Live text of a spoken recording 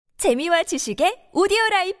재미와 지식의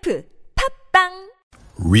오디오라이프 팝빵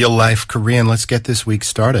Real Life Korean. Let's get this week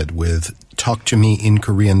started with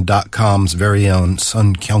TalkToMeInKorean.com's very own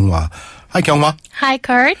Sun Kyunghwa. Hi, Kyunghwa. Hi,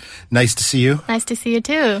 Kurt. Nice to see you. Nice to see you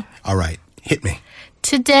too. All right, hit me.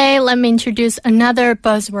 Today, let me introduce another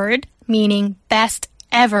buzzword meaning best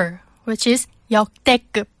ever, which is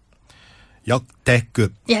역대급.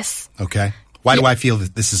 역대급. Yes. Okay. Why do I feel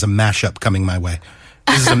that this is a mashup coming my way?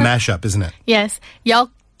 This is a mashup, isn't it? Yes.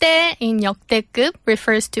 역대 in 역대급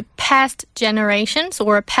refers to past generations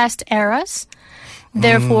or past eras.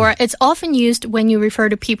 Therefore, it's often used when you refer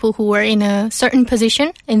to people who were in a certain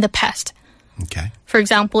position in the past. Okay. For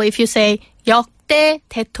example, if you say 역대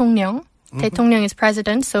대통령, 대통령 is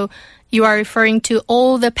president, so you are referring to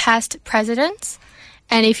all the past presidents.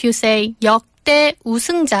 And if you say 역대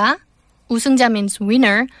우승자, 우승자 means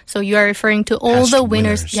winner, so you are referring to all Past the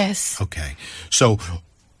winners. winners. Yes. Okay. So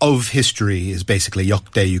of history is basically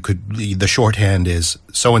역대. You could, the shorthand is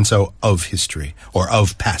so-and-so of history or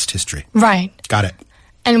of past history. Right. Got it.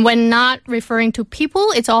 And when not referring to people,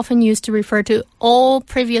 it's often used to refer to all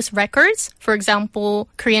previous records. For example,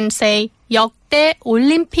 Koreans say 역대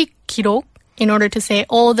올림픽 기록 in order to say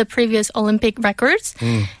all the previous Olympic records.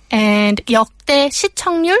 And 역대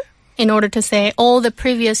시청률 in order to say all the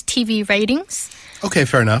previous TV ratings. Okay,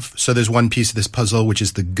 fair enough. So there's one piece of this puzzle, which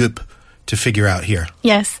is the gup to figure out here.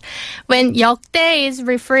 Yes. When 역대 is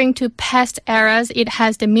referring to past eras, it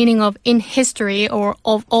has the meaning of in history or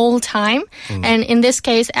of all time. And in this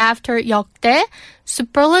case, after 역대,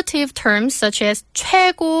 superlative terms such as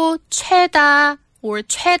최고, 최다, or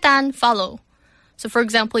최단 follow. So for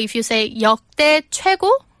example, if you say 역대 최고,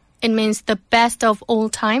 it means the best of all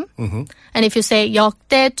time. And if you say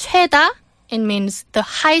역대 최다, it means the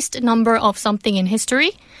highest number of something in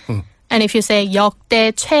history. And if you say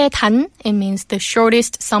역대 최단, it means the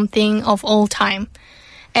shortest something of all time.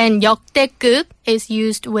 And 역대급 is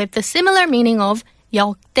used with the similar meaning of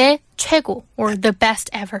역대 최고, or the best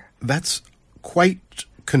ever. That's quite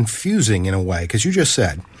confusing in a way, because you just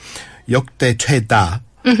said 역대 최다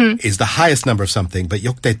is the highest number of something, but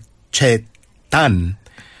역대 최단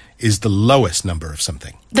is the lowest number of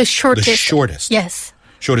something. The shortest. The shortest. Yes.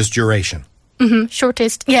 Shortest duration.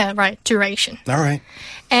 Shortest, yeah, right, duration. All right.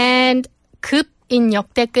 And 급 in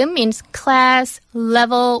역대급 means class,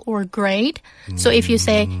 level, or grade. So if you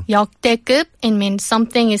say 역대급, it means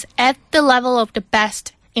something is at the level of the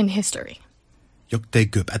best in history.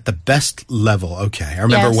 역대급, at the best level. Okay. I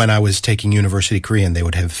remember when I was taking University Korean, they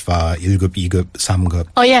would have 1급, 2급, 3급.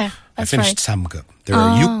 Oh, yeah, I that's finished right. 3급. There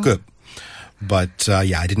are 6급. But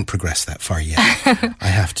I didn't progress that far yet. I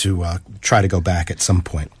have to try to go back at some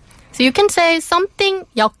point. So you can say something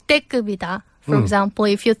역대급이다. For example,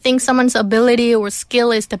 if you think someone's ability or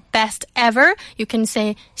skill is the best ever, you can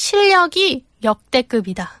say 실력이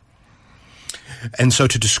역대급이다. And so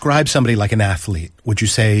to describe somebody like an athlete, would you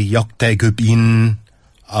say 역대급인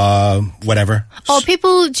whatever? Oh,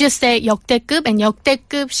 people just say 역대급 and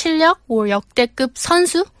역대급 실력 or 역대급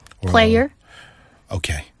선수, player.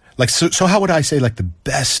 Okay. Like so how would I say like the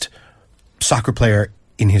best soccer player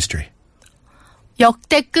in history?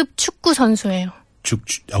 역대급 축구 선수예요.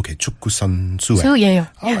 Okay, 축구 선수예요. 수예요.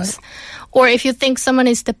 All Yes. Or if you think someone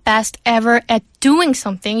is the best ever at doing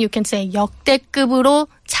something, you can say 역대급으로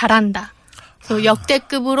잘한다. So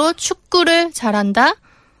역대급으로 축구를 잘한다.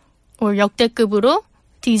 Or 역대급으로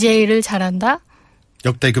DJ를 잘한다.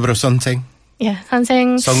 역대급으로 선생. Yeah,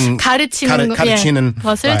 선생 가르치는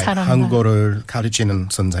것을 right, 잘한다. 한국어를 가르치는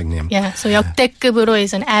선생님. Yeah, so 역대급으로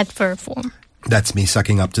is an adverb form. That's me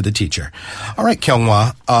sucking up to the teacher. All right,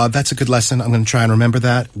 Kyunghwa, that's a good lesson. I'm going to try and remember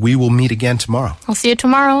that. We will meet again tomorrow. I'll see you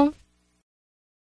tomorrow.